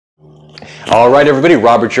All right, everybody,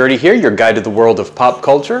 Robert Jerdee here, your guide to the world of pop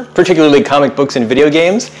culture, particularly comic books and video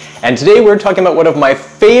games. And today we're talking about one of my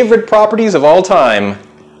favorite properties of all time,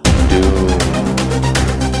 Doom.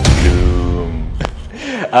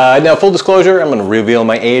 Now, full disclosure, I'm going to reveal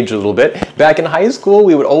my age a little bit. Back in high school,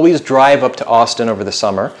 we would always drive up to Austin over the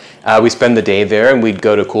summer. We spend the day there, and we'd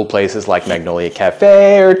go to cool places like Magnolia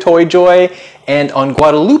Cafe or Toy Joy. And on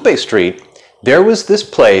Guadalupe Street, there was this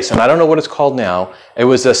place, and I don't know what it's called now. It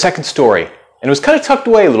was a second story, and it was kind of tucked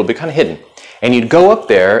away a little bit, kind of hidden. And you'd go up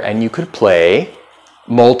there, and you could play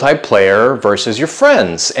multiplayer versus your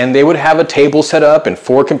friends. And they would have a table set up and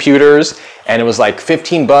 4 computers, and it was like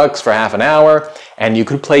 $15 for half an hour, and you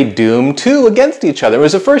could play Doom 2 against each other. It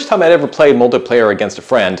was the first time I'd ever played multiplayer against a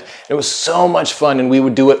friend. It was so much fun, and we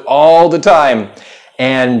would do it all the time.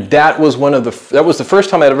 And that was the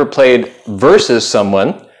first time I'd ever played versus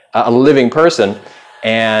someone, a living person,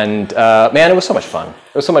 and man, it was so much fun.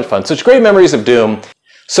 It was so much fun. Such great memories of Doom.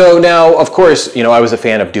 So now, of course, you know, I was a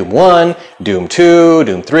fan of Doom 1, Doom 2,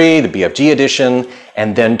 Doom 3, the BFG edition,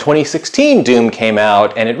 and then 2016 Doom came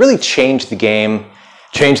out, and it really changed the game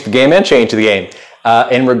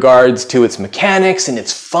in regards to its mechanics and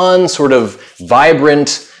its fun, sort of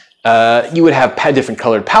vibrant. You would have different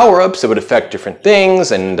colored power-ups that would affect different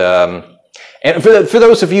things, and for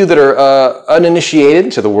those of you that are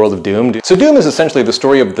uninitiated to the world of Doom, so Doom is essentially the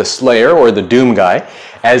story of the Slayer, or the Doom guy,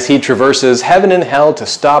 as he traverses heaven and hell to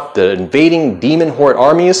stop the invading demon horde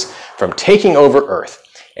armies from taking over Earth.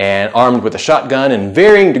 And armed with a shotgun and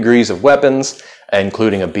varying degrees of weapons,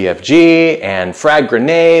 including a BFG and frag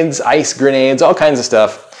grenades, ice grenades, all kinds of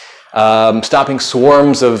stuff, stopping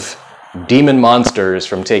swarms of demon monsters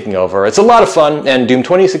from taking over. It's a lot of fun, and Doom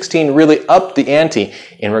 2016 really upped the ante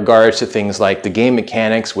in regards to things like the game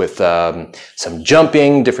mechanics with some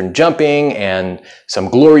different jumping, and some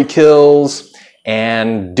glory kills.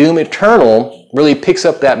 And Doom Eternal really picks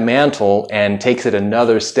up that mantle and takes it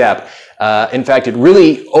another step. In fact, it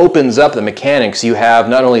really opens up the mechanics. You have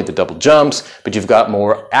not only the double jumps, but you've got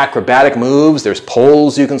more acrobatic moves. There's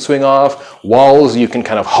poles you can swing off, walls you can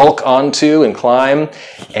kind of hulk onto and climb.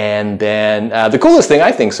 And then the coolest thing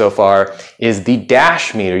I think so far is the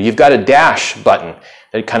dash meter. You've got a dash button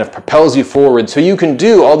that kind of propels you forward, so you can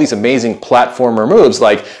do all these amazing platformer moves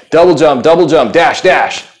like double jump, dash,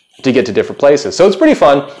 dash to get to different places. So it's pretty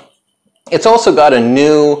fun. It's also got a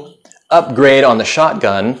new upgrade on the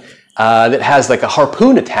shotgun that has like a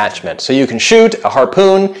harpoon attachment. So you can shoot a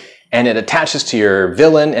harpoon and it attaches to your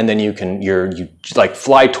villain, and then you like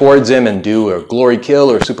fly towards him and do a glory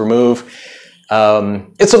kill or super move.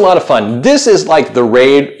 It's a lot of fun. This is like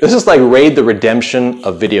Raid the Redemption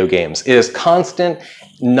of video games. It is constant,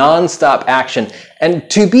 non-stop action. And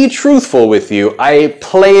to be truthful with you, I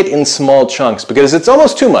play it in small chunks because it's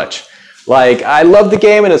almost too much. Like, I love the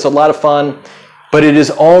game and it's a lot of fun, but it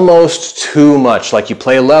is almost too much. Like, you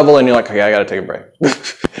play a level and you're like, okay, I gotta take a break.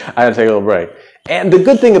 I gotta take a little break. And the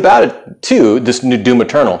good thing about it, too, this new Doom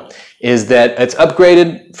Eternal, is that it's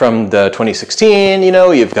upgraded from the 2016, you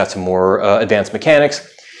know, you've got some more advanced mechanics.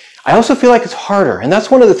 I also feel like it's harder, and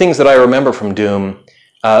that's one of the things that I remember from Doom,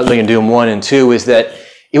 like in Doom 1 and 2, is that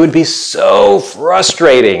it would be so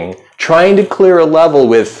frustrating trying to clear a level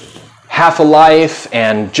with half a life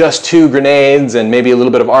and just 2 grenades and maybe a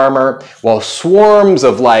little bit of armor, while swarms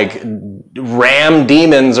of like ram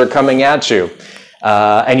demons are coming at you.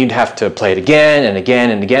 And you'd have to play it again and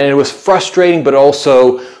again and again. And it was frustrating, but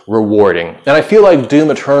also rewarding. And I feel like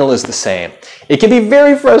Doom Eternal is the same. It can be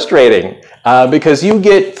very frustrating because you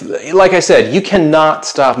get, like I said, you cannot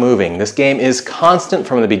stop moving. This game is constant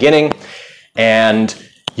from the beginning, and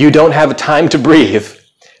you don't have time to breathe.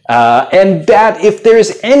 And that, if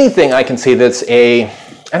there's anything I can say that's and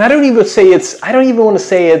I don't even want to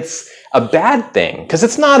say it's a bad thing, because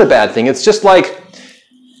it's not a bad thing. It's just like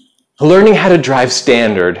learning how to drive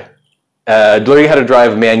standard, learning how to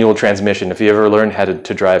drive manual transmission. If you ever learned how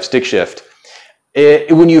to drive stick shift,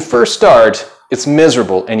 when you first start, it's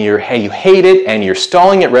miserable, and you hate it, and you're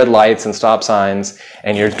stalling at red lights and stop signs,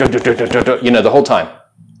 and you're the whole time.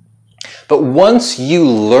 But once you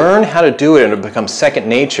learn how to do it and it becomes second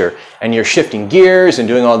nature, and you're shifting gears and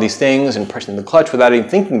doing all these things and pressing the clutch without even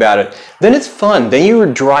thinking about it, then it's fun. Then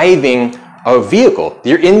you're driving a vehicle.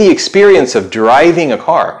 You're in the experience of driving a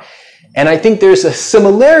car. And I think there's a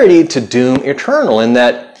similarity to Doom Eternal in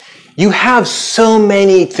that you have so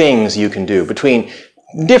many things you can do between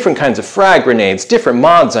different kinds of frag grenades, different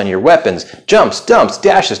mods on your weapons, jumps, dumps,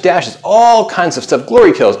 dashes, all kinds of stuff,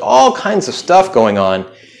 glory kills, all kinds of stuff going on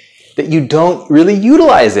that you don't really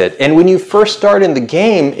utilize it. And when you first start in the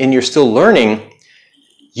game and you're still learning,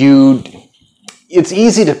 you it's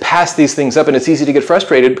easy to pass these things up and it's easy to get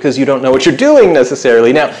frustrated because you don't know what you're doing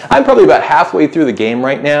necessarily. Now, I'm probably about halfway through the game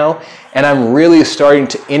right now, and I'm really starting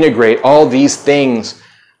to integrate all these things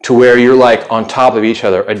to where you're like on top of each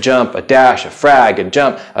other, a jump, a dash, a frag, a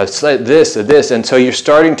jump, a this, a this, and so you're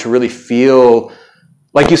starting to really feel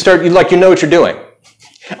like you know what you're doing.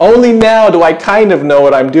 Only now do I kind of know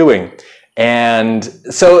what I'm doing. And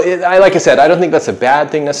so, like I said, I don't think that's a bad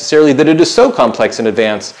thing necessarily, that it is so complex in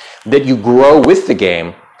advance that you grow with the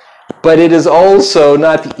game, but it is also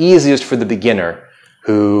not the easiest for the beginner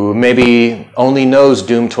who maybe only knows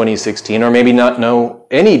Doom 2016 or maybe not know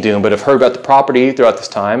any Doom, but have heard about the property throughout this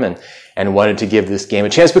time and wanted to give this game a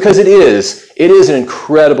chance, because it is an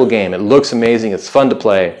incredible game. It looks amazing. It's fun to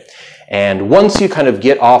play. And once you kind of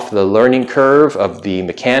get off the learning curve of the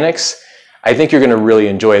mechanics, I think you're going to really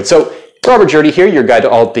enjoy it. So, Robert Jerdee here, your guide to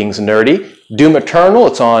all things nerdy. Doometernal,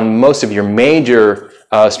 it's on most of your major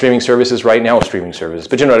streaming services right now, but you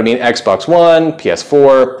know what I mean, Xbox One,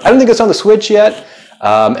 PS4. I don't think it's on the Switch yet,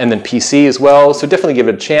 and then PC as well, so definitely give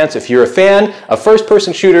it a chance if you're a fan of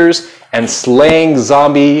first-person shooters and slaying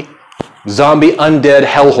zombie undead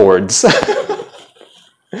hell hordes.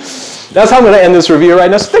 That's how I'm going to end this review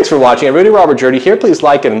right now. So thanks for watching, everybody. Robert Jerdee here. Please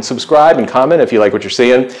like and subscribe and comment if you like what you're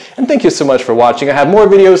seeing. And thank you so much for watching. I have more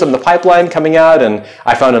videos on the pipeline coming out, and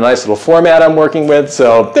I found a nice little format I'm working with.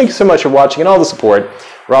 So thank you so much for watching and all the support.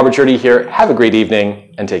 Robert Jerdee here. Have a great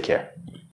evening and take care.